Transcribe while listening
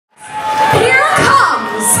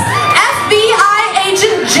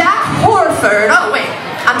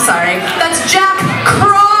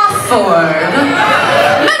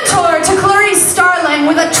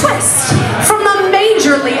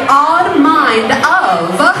kind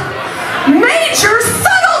of major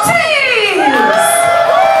Suttle-Tease!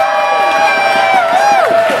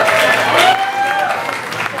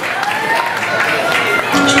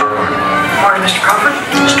 Starlight. Morning, Mr. Crawford.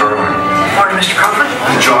 Starlight. Morning, Mr. Crawford.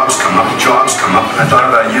 The jobs come up, and I thought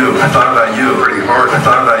about you. I thought about you pretty hard. I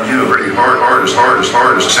thought about you pretty hard, as hard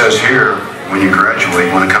as it says here. When you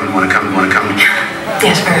graduate, wanna come.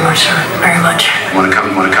 Yes, very much, sir. Very much. Wanna come.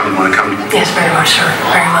 Yes, very much, sir.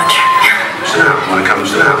 Very much. Sit down. Wanna come,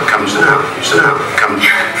 sit down. Sit down. Come.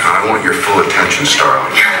 I want your full attention,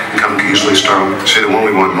 Starlight. Come easily, Starlight. See, the one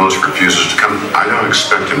we want most refuses to come. I don't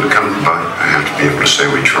expect him to come, but I have to be able to say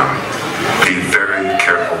we tried. Be very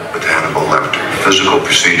careful with Hannibal Lecter. Physical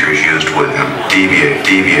procedures used with him.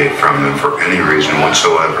 Deviate from them for any reason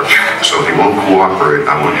whatsoever. So if he won't cooperate,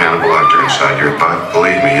 I want Hannibal Lecter inside your butt.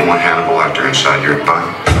 Believe me, you want Hannibal Lecter inside your butt.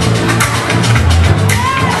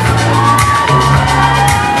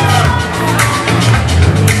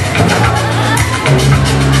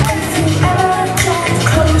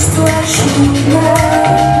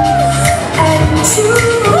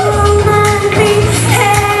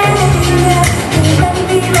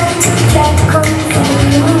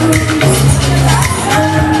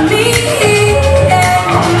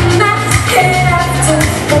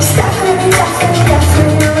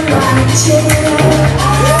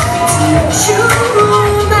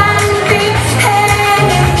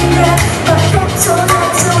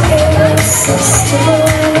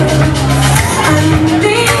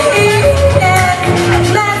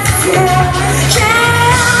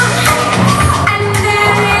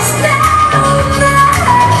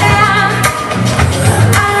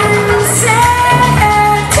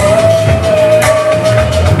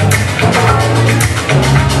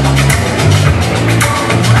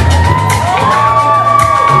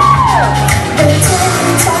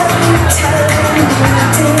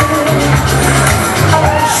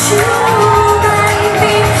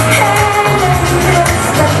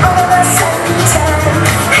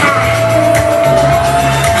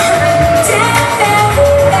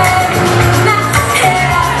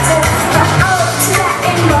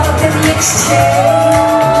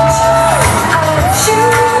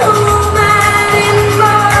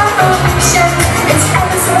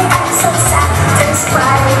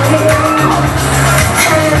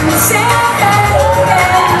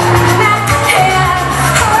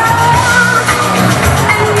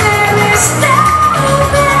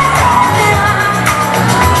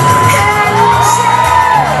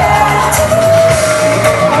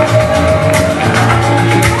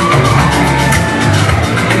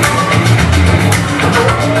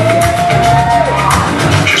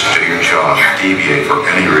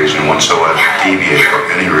 Deviate for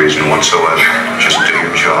any reason whatsoever. Just do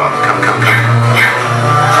your job. Come.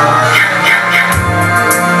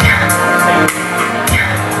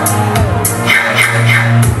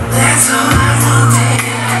 That's all I wanted.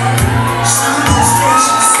 Something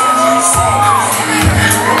special, something sacred.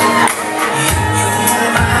 Your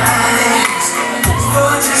eyes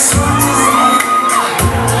for just one moment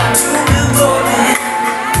to be golden.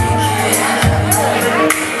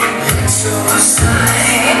 Suicide.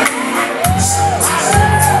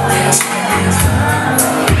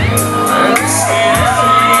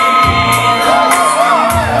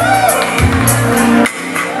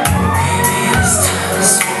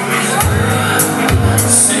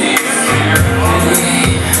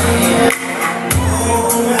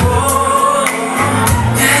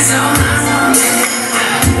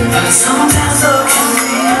 Sometimes love can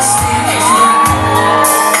be mistaken.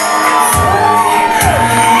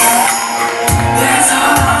 That's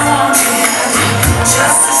all I wanted,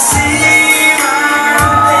 just to see my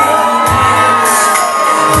baby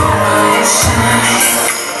shine.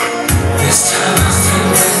 This time I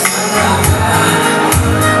think that my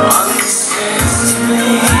lover understands me.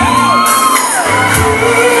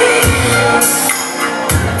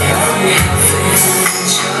 If we have faith in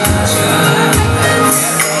each other,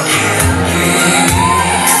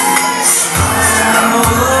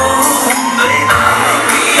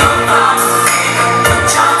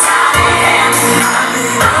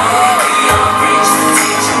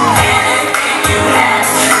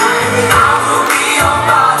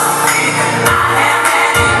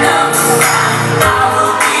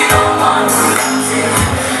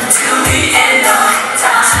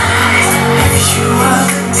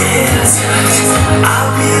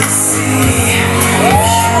 I'll be the sea. If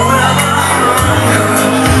you ever hunger,